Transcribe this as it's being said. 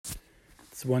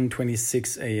It's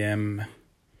 1:26 a.m.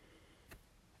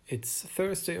 It's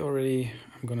Thursday already.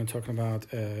 I'm going to talk about,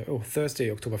 Thursday,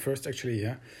 October 1st, actually,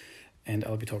 yeah. And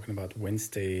I'll be talking about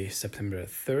Wednesday, September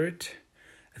 30th.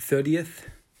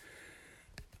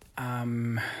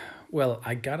 Well,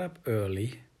 I got up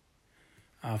early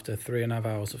after 3.5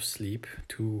 hours of sleep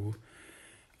to,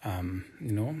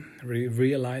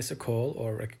 realize a call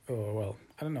or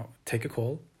take a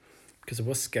call because it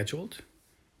was scheduled.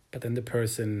 But then the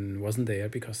person wasn't there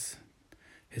because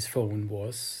his phone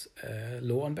was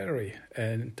low on battery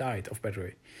and died of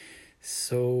battery.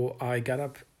 So I got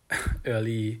up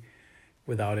early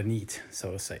without a need,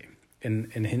 so to say,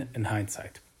 in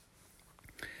hindsight.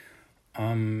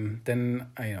 Then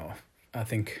I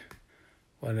think,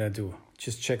 what did I do?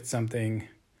 Just checked something,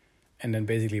 and then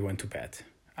basically went to bed.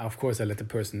 Of course, I let the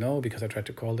person know because I tried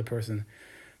to call the person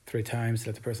 3 times.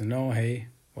 Let the person know, hey,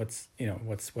 what's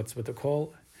with the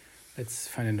call? Let's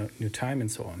find a new time and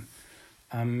so on.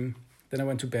 Then I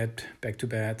went to bed, back to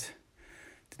bed.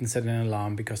 Didn't set an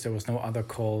alarm because there was no other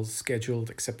calls scheduled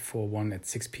except for one at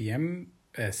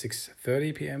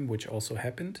 6:30 p.m., which also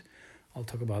happened. I'll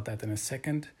talk about that in a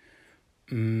second.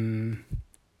 Then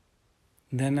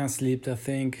I slept, I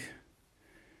think,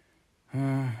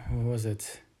 what was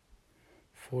it?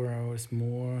 4 hours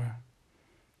more,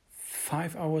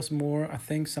 5 hours more, I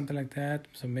think, something like that.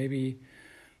 So maybe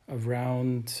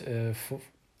around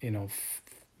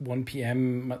 1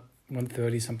 p.m.,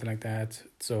 1:30, something like that.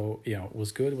 So it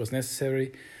was good, it was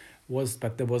necessary,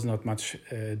 but there was not much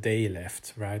day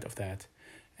left, right, of that.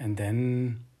 And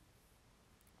then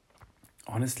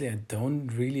honestly, I don't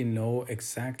really know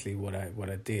exactly what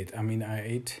I did. I mean, I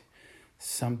ate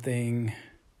something,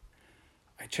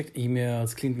 I checked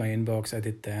emails, cleaned my inbox, I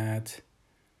did that.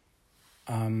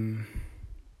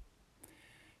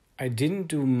 I didn't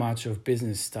do much of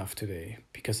business stuff today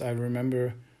because I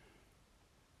remember,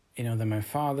 that my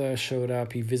father showed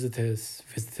up, he visited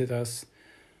us,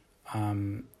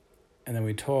 and then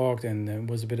we talked, and there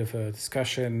was a bit of a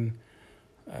discussion,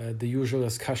 the usual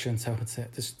discussions, I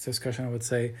would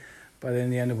say, but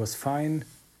in the end it was fine.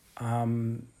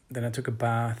 Then I took a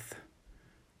bath,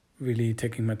 really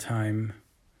taking my time.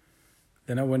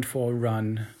 Then I went for a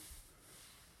run.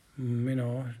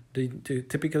 The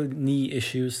typical knee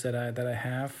issues that I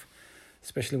have,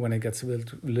 especially when it gets a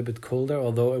little bit colder,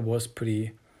 although it was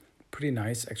pretty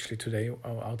nice actually today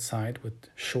outside with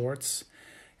shorts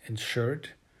and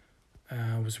shirt.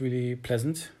 It was really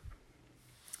pleasant.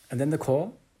 And then the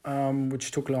call,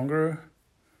 which took longer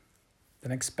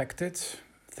than expected.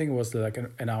 I think it was like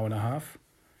an hour and a half.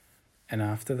 And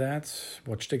after that,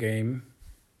 watched the game,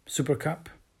 Super Cup,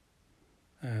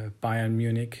 Bayern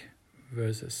Munich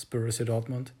versus Borussia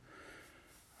Dortmund.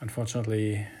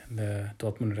 Unfortunately, the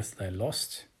Dortmunders, they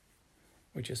lost,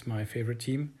 which is my favorite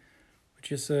team, which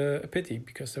is a pity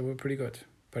because they were pretty good.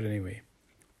 But anyway,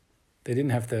 they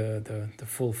didn't have the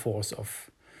full force of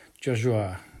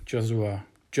Joshua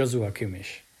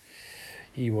Kimmich.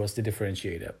 He was the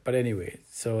differentiator. But anyway,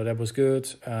 so that was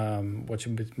good.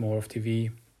 Watching a bit more of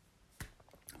TV,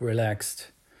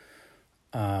 relaxed.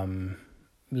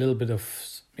 Little bit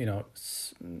of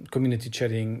community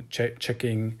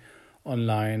checking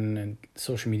online and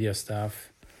social media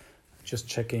stuff, just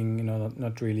checking,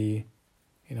 not really,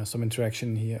 some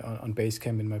interaction here on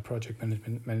Basecamp in my project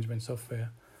management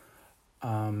software.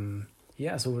 So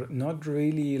not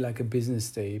really like a business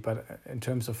day, but in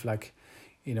terms of like,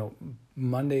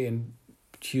 Monday and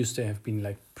Tuesday have been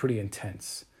like pretty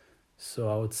intense. So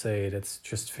I would say that's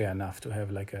just fair enough to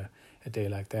have like a day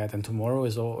like that. And tomorrow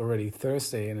is already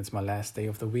Thursday, and it's my last day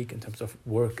of the week in terms of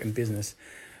work and business,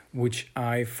 which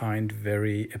I find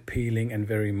very appealing and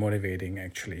very motivating,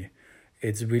 actually.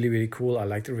 It's really, really cool. I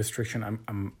like the restriction.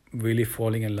 I'm really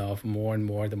falling in love more and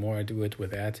more the more I do it with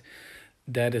that.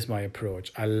 That is my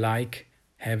approach. I like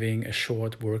having a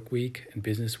short work week and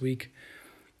business week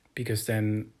because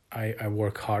then I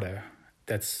work harder.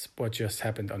 That's what just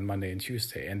happened on Monday and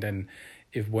Tuesday. And then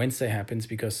if Wednesday happens,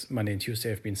 because Monday and Tuesday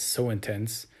have been so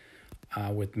intense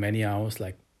with many hours,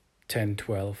 like 10,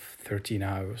 12, 13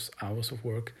 hours of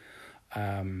work,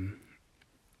 then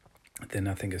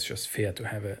I think it's just fair to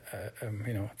have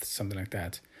something like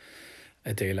that,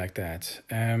 a day like that.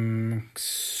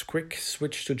 Quick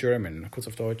switch to German, kurz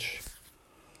auf Deutsch.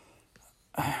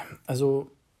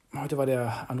 Also heute war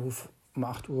der Anruf um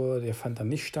 8 Uhr, der fand dann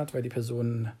nicht statt, weil die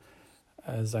Person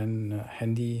sein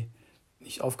Handy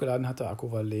nicht aufgeladen hatte,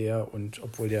 Akku war leer, und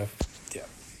obwohl der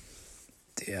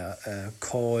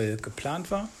Call geplant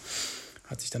war,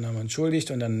 hat sich dann einmal entschuldigt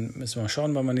und dann müssen wir mal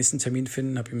schauen, wann wir den nächsten Termin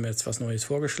finden. Habe ihm jetzt was Neues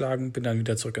vorgeschlagen, bin dann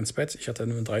wieder zurück ins Bett. Ich hatte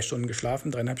nur 3 Stunden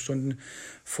geschlafen, 3,5 Stunden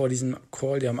vor diesem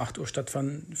Call, der um 8 Uhr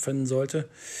stattfinden sollte.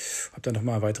 Habe dann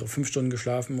nochmal weitere 5 Stunden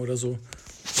geschlafen oder so.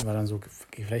 War dann so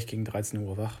vielleicht gegen 13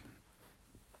 Uhr wach.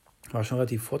 War schon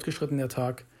relativ fortgeschritten der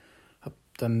Tag. Habe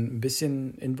dann ein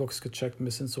bisschen Inbox gecheckt, ein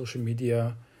bisschen Social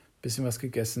Media, ein bisschen was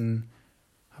gegessen.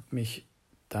 Habe mich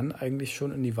dann eigentlich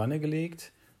schon in die Wanne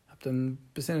gelegt. Dann ein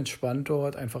bisschen entspannt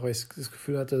dort, einfach weil ich das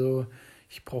Gefühl hatte, so,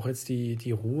 ich brauche jetzt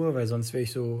die Ruhe, weil sonst wäre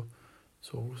ich so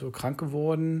krank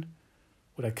geworden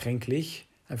oder kränklich.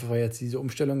 Einfach weil jetzt diese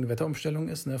Umstellung, eine Wetterumstellung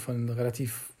ist, ne, von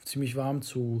relativ ziemlich warm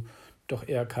zu doch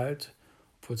eher kalt,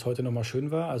 obwohl es heute nochmal schön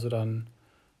war. Also dann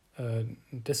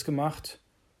das gemacht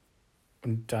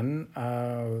und dann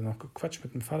noch gequatscht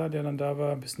mit dem Vater, der dann da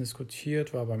war, ein bisschen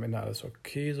diskutiert, war aber am Ende alles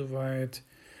okay soweit.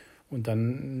 Und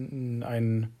dann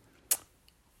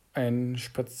ein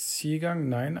Spaziergang,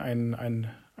 nein,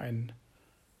 ein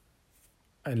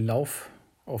Lauf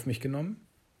auf mich genommen.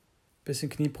 Bisschen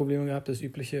Knieprobleme gehabt, das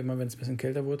Übliche, immer wenn es ein bisschen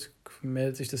kälter wird,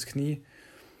 meldet sich das Knie.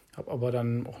 Habe aber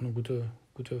dann auch eine gute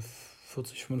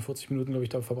 45 Minuten, glaube ich,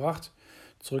 da verbracht.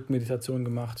 Zurück Meditation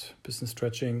gemacht, bisschen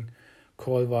Stretching,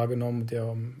 Call wahrgenommen, der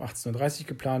um 18:30 Uhr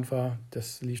geplant war.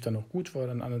 Das lief dann auch gut, war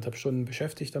dann 1,5 Stunden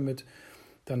beschäftigt damit.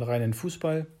 Dann rein in den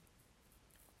Fußball.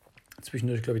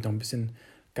 Zwischendurch, glaube ich, noch ein bisschen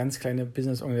ganz kleine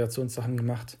Business-Organisationssachen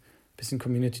gemacht, ein bisschen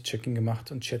Community-Checking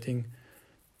gemacht und Chatting,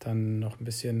 dann noch ein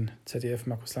bisschen ZDF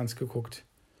Markus Lanz geguckt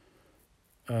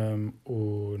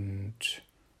und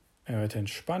weiter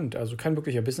entspannt. Also kein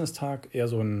wirklicher Business-Tag, eher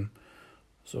so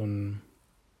ein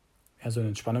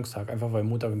Entspannungstag, einfach weil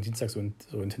Montag und Dienstag so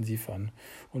intensiv waren.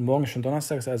 Und morgen ist schon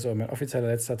Donnerstag, ist also mein offizieller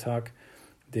letzter Tag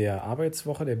der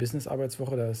Arbeitswoche, der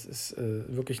Business-Arbeitswoche. Das ist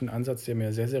wirklich ein Ansatz, der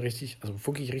mir sehr, sehr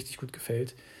wirklich richtig gut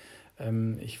gefällt.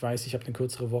 Ich weiß, ich habe eine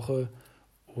kürzere Woche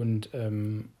und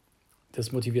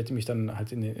das motiviert mich dann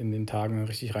halt in den Tagen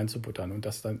richtig reinzubuttern und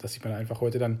dass ich mir einfach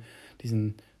heute dann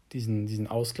diesen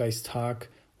Ausgleichstag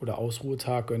oder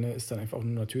Ausruhetag gönne, ist dann einfach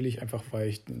nur natürlich, einfach weil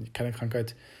ich keine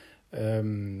Krankheit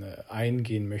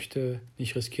eingehen möchte,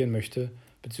 nicht riskieren möchte,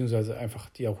 beziehungsweise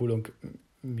einfach die Erholung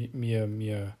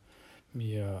mir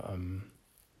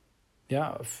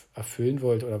erfüllen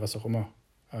wollte oder was auch immer.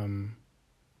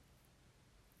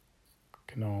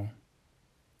 Genau.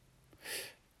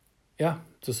 Ja,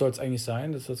 das soll es eigentlich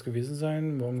sein, das soll es gewesen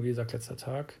sein. Morgen, wie gesagt, letzter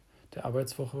Tag der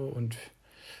Arbeitswoche und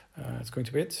jetzt going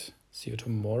to bed. See you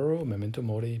tomorrow. Memento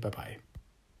mori. Bye bye.